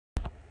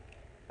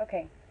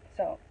Okay,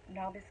 so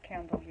now this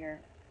candle here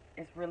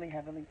is really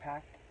heavily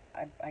packed.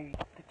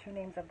 The two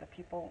names of the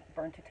people,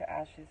 burnt it to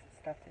ashes,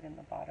 stuffed it in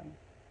the bottom.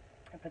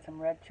 I put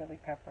some red chili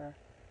pepper,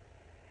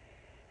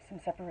 some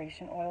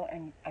separation oil,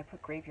 and I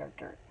put graveyard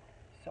dirt.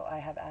 So I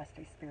have asked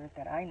a spirit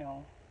that I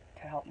know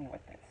to help me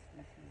with this.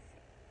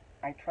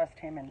 I trust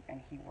him,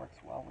 and he works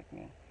well with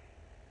me.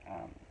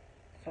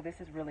 So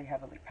this is really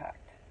heavily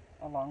packed,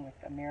 along with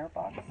a mirror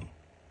box.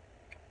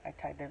 I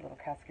tied their little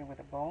casket with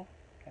a bow.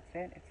 That's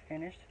it. It's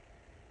finished.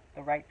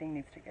 The right thing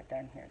needs to get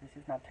done here.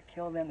 This is not to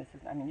kill them.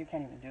 I mean, you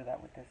can't even do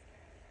that with this.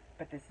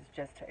 But this is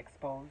just to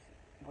expose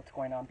what's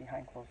going on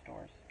behind closed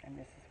doors. And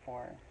this is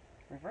for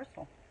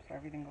reversal. So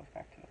everything goes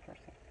back to the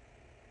person.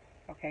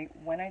 Okay,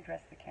 when I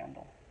dress the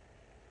candle,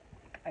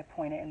 I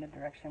point it in the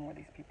direction where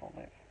these people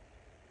live.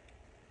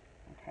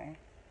 Okay.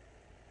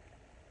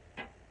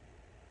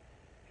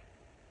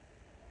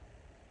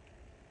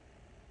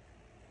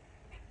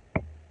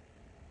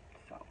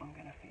 So I'm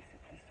going to face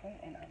it this way,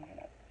 and I'm going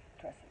to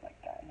dress it like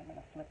that. And I'm going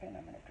to flip it, and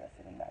I'm going to dress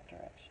it in that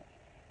direction.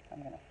 I'm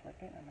going to flip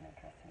it, and I'm going to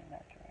dress it in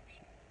that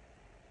direction.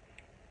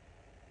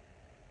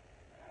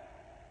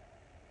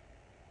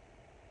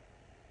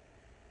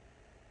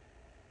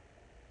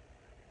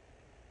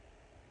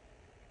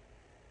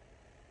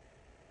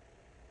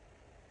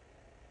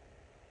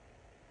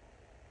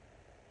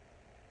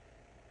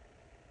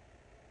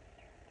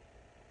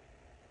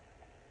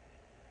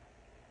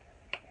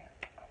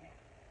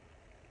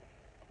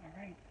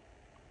 Alright,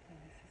 and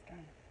this is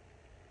done.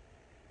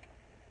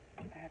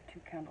 I have two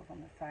candles on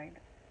the side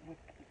with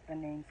the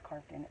names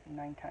carved in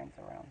 9 times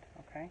around,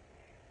 okay?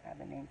 I have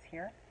the names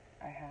here.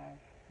 I have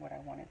what I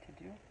wanted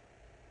to do.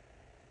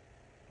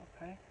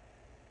 Okay,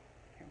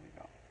 here we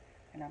go.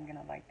 And I'm going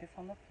to light this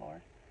on the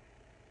floor.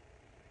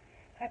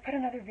 I put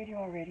another video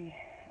already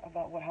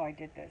about how I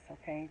did this,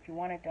 okay? If you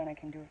want it done, I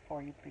can do it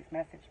for you. Please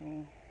message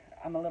me.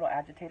 I'm a little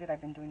agitated.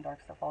 I've been doing dark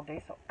stuff all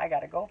day, so I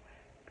gotta go.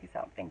 Peace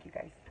out. Thank you,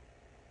 guys.